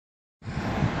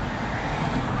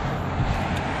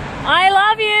I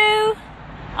love you.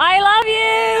 I love you.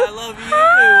 I love you.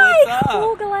 Hi, What's up?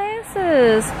 cool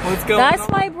glasses. What's going on? That's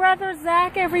my brother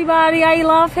Zach, everybody. I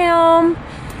love him.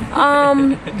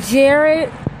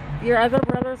 Jared, your other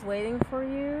brother's waiting for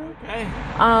you. Okay.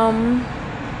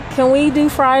 Can we do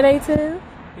Friday too?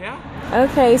 Yeah.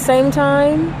 Okay, same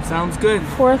time? Sounds good.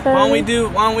 4:30?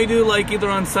 Why don't we do like either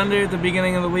on Sunday or at the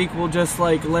beginning of the week, we'll just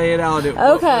like lay it out at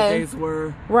what days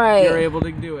where you're able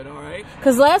to do it, alright?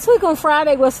 Because last week on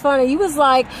Friday was funny. You was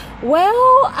like,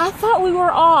 well, I thought we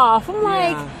were off. I'm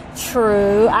like,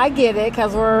 true, I get it,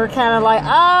 because we're kind of like,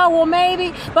 oh, well,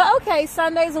 maybe. But okay,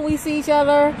 Sundays when we see each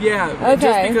other. Yeah, okay.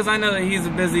 Just because I know that he's a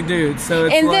busy dude, so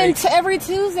it's and like... then every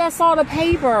Tuesday I saw the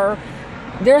paper.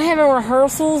 They're having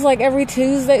rehearsals like every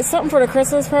Tuesday, something for the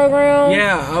Christmas program.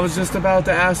 Yeah, I was just about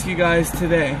to ask you guys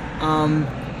today,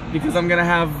 because I'm gonna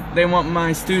have. They want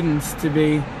my students to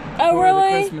be for the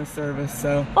Christmas service,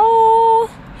 so. Oh,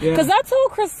 yeah. Because I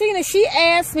told Christina, she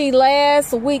asked me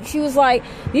last week. She was like,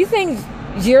 "Do you think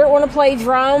Jared want to play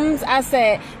drums?" I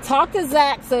said, "Talk to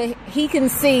Zach so he can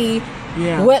see."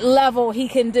 Yeah. What level he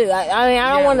can do. I mean,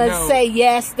 I don't want to say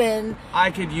yes, then. I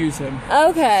could use him.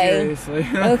 Okay. Seriously.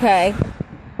 Okay.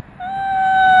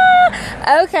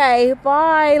 Okay,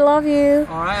 bye. Love you.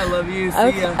 Alright, I love you.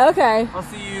 See ya. Okay. I'll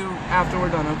see you after we're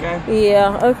done, okay?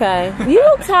 Yeah, okay. You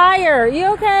look tired. You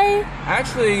okay?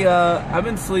 Actually, I've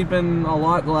been sleeping a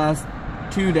lot the last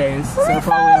 2 days. So we probably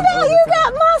found out you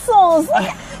got muscles.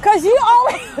 Because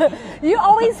you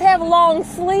always have long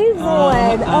sleeves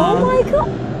on. Oh my God.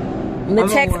 I'm gonna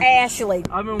text Ashley.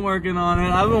 I've been working on it.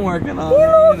 You look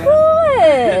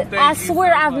good. I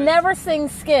swear I've never seen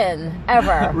skin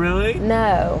ever. Really?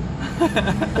 No.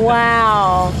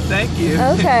 Wow. Thank you.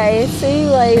 Okay. See you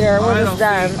later when it's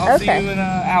done. I'll see you in an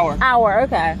hour.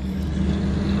 Okay.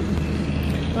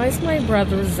 That's my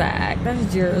brother Zach.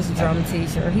 That's Jared's drum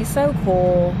teacher. He's so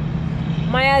cool.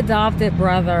 My adopted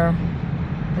brother.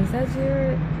 Is that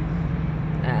Jared?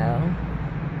 Oh.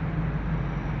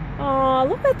 Oh,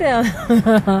 look at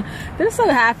them. They're so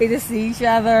happy to see each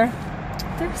other.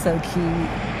 They're so cute.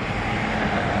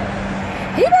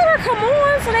 He better come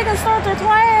on so they can start their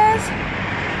class.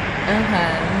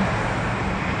 Okay.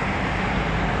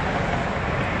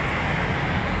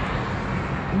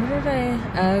 What are they?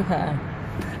 Okay.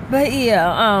 But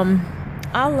yeah,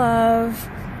 I love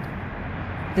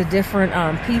the different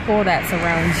people that's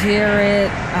around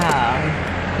Jared.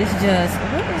 It's just,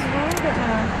 what is wrong with my...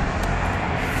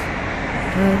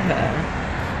 Okay.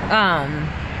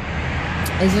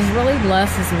 It just really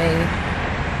blesses me.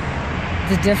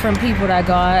 The different people that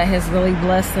God has really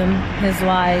blessed in his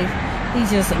life. He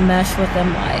just meshed with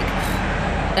them like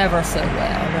ever so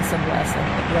well. That's a blessing.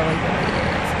 It really, really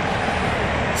is.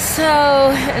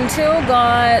 So until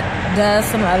God does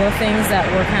some other things that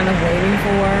we're kind of waiting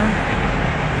for,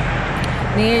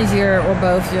 me and Jared were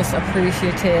both just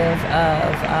appreciative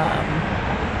of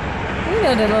you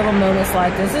know, the little moments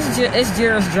like this. It's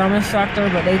Jared's drum instructor,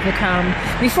 but they've become,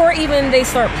 before even they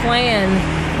start playing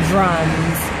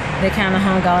drums, they kind of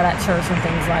hung out at church and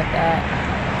things like that.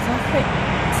 So I think,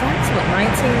 Zach's what,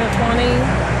 19 or 20?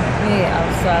 Yeah,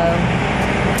 so,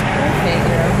 go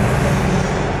figure.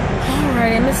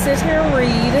 Alright, I'm going to sit here and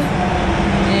read,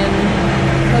 and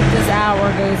hope this hour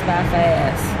goes by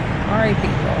fast. Alright,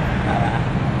 people.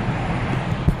 Bye-bye.